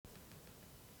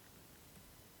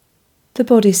The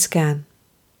body scan.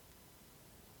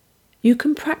 You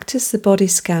can practice the body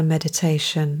scan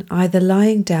meditation either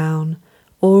lying down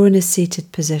or in a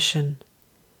seated position.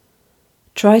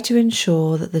 Try to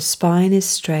ensure that the spine is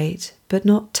straight but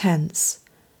not tense,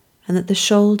 and that the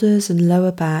shoulders and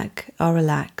lower back are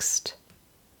relaxed.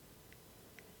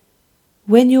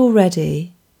 When you're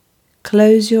ready,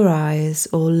 close your eyes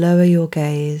or lower your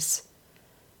gaze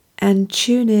and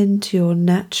tune in to your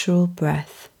natural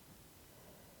breath,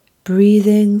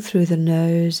 breathing through the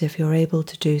nose if you're able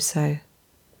to do so,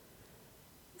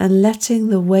 and letting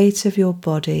the weight of your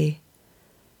body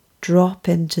drop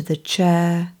into the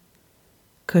chair,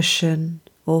 cushion,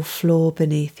 or floor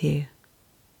beneath you.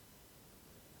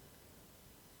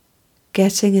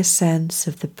 Getting a sense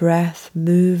of the breath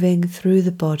moving through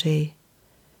the body,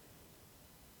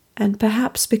 and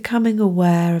perhaps becoming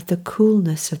aware of the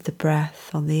coolness of the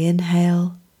breath on the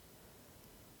inhale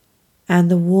and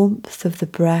the warmth of the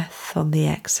breath on the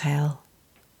exhale.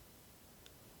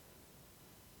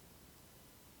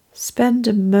 Spend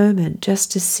a moment just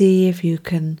to see if you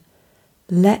can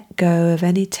let go of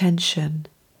any tension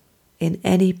in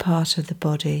any part of the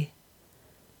body.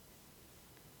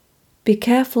 Be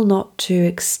careful not to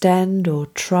extend or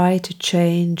try to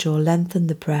change or lengthen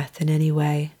the breath in any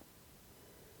way.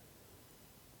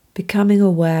 Becoming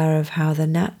aware of how the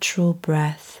natural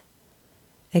breath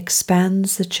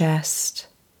expands the chest,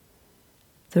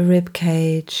 the rib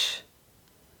cage,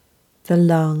 the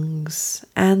lungs,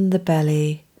 and the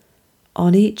belly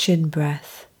on each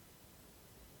in-breath,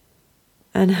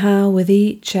 and how with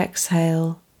each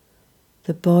exhale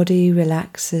the body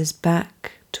relaxes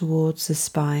back towards the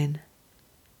spine.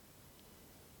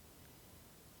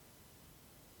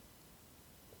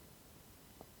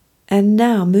 And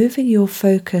now moving your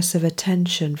focus of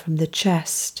attention from the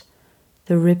chest,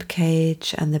 the rib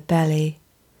cage and the belly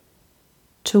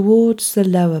towards the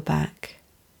lower back.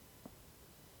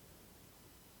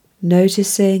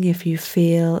 Noticing if you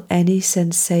feel any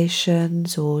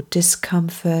sensations or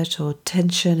discomfort or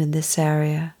tension in this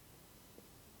area.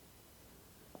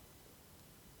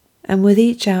 And with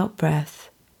each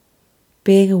out-breath,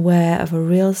 being aware of a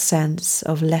real sense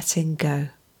of letting go.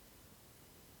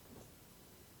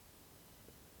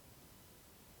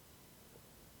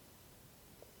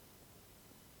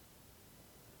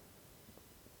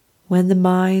 When the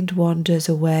mind wanders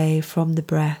away from the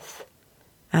breath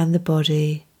and the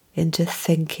body into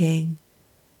thinking,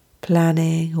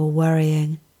 planning, or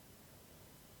worrying,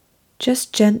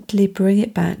 just gently bring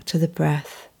it back to the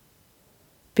breath,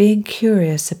 being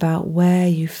curious about where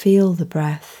you feel the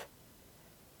breath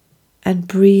and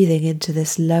breathing into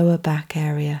this lower back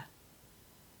area.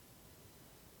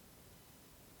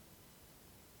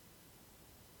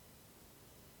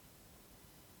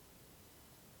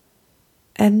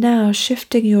 And now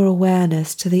shifting your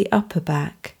awareness to the upper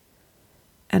back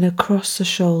and across the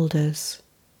shoulders,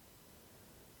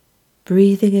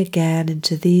 breathing again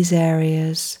into these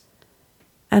areas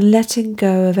and letting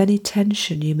go of any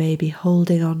tension you may be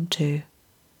holding on to.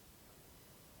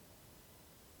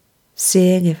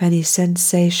 Seeing if any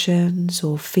sensations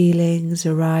or feelings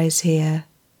arise here,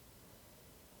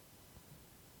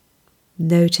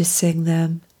 noticing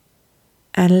them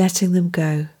and letting them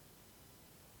go.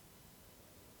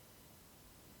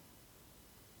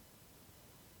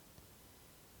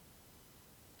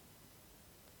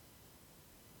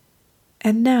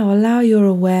 And now allow your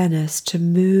awareness to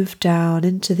move down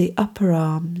into the upper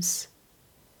arms,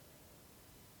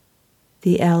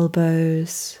 the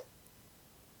elbows,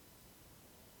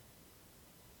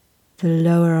 the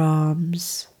lower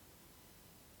arms,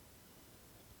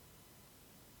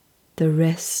 the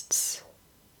wrists,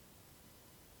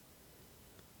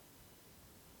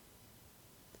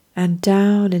 and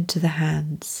down into the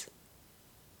hands.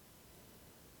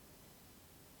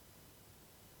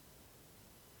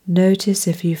 Notice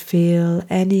if you feel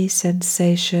any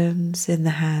sensations in the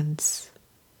hands.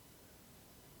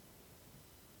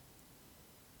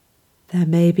 There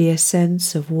may be a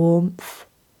sense of warmth,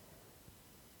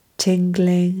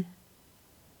 tingling,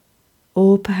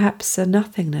 or perhaps a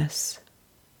nothingness.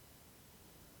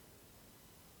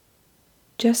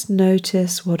 Just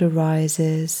notice what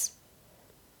arises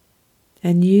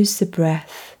and use the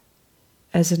breath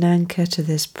as an anchor to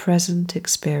this present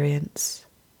experience.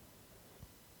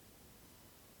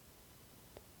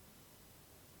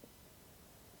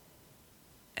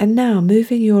 And now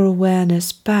moving your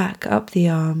awareness back up the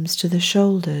arms to the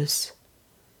shoulders.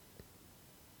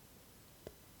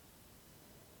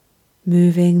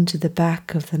 Moving to the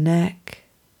back of the neck,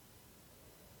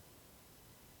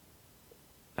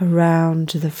 around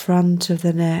to the front of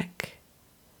the neck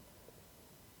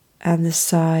and the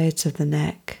sides of the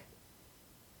neck.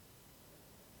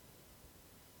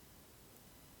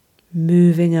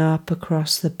 moving up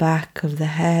across the back of the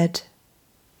head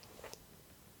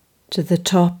to the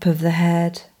top of the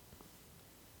head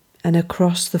and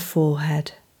across the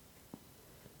forehead.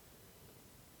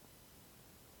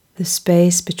 The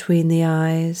space between the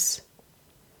eyes,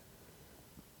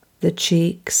 the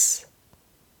cheeks,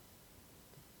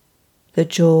 the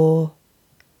jaw,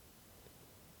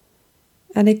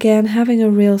 and again having a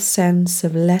real sense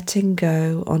of letting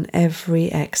go on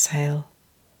every exhale.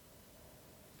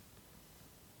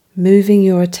 Moving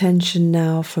your attention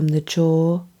now from the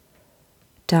jaw,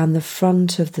 down the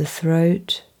front of the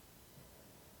throat,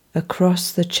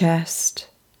 across the chest,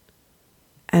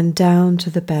 and down to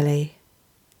the belly.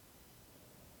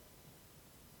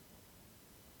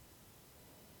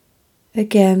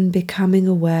 Again, becoming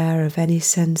aware of any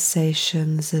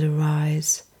sensations that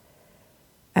arise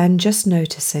and just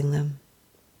noticing them.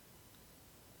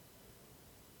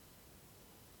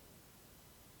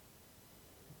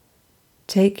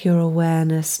 Take your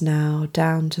awareness now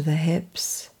down to the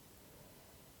hips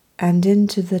and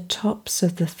into the tops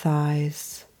of the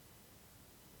thighs.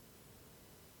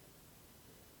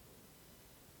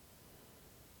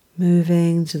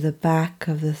 Moving to the back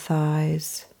of the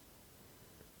thighs,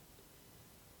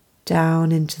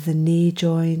 down into the knee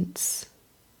joints,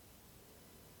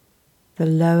 the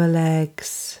lower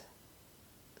legs,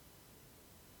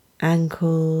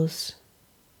 ankles,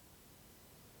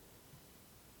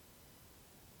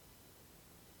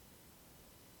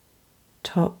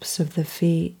 tops of the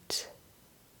feet,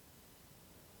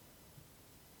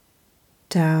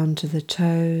 down to the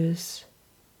toes,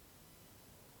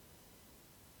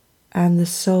 and the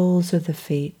soles of the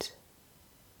feet.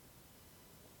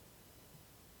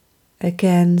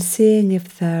 Again, seeing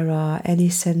if there are any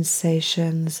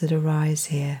sensations that arise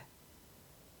here.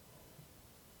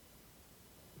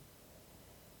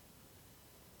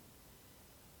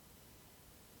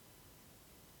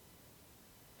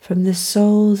 From the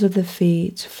soles of the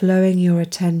feet, flowing your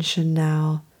attention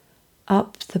now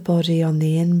up the body on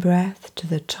the in-breath to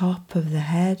the top of the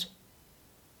head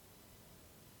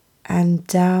and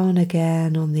down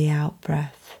again on the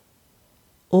out-breath,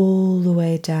 all the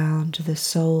way down to the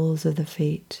soles of the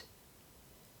feet.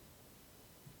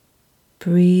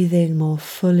 Breathing more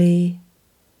fully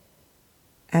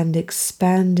and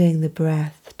expanding the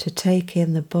breath to take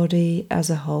in the body as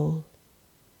a whole.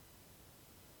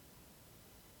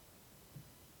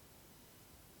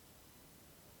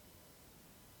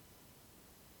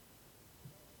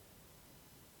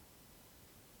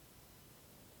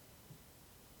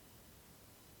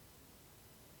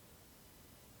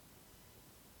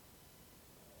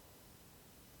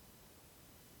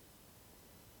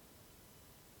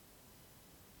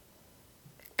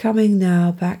 Coming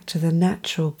now back to the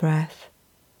natural breath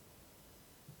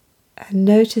and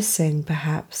noticing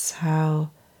perhaps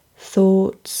how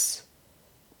thoughts,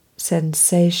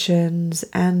 sensations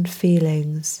and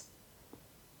feelings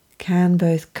can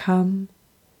both come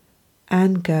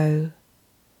and go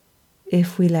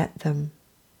if we let them.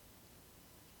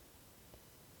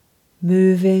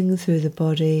 Moving through the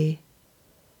body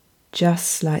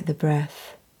just like the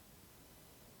breath,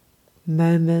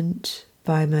 moment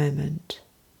by moment.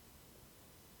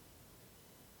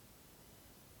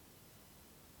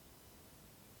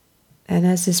 And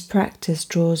as this practice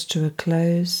draws to a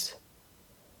close,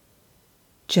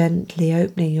 gently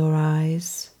opening your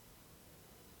eyes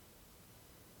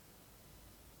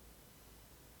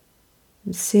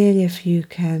and seeing if you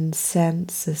can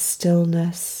sense a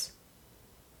stillness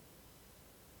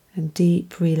and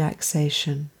deep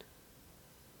relaxation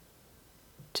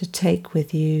to take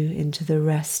with you into the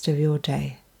rest of your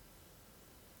day.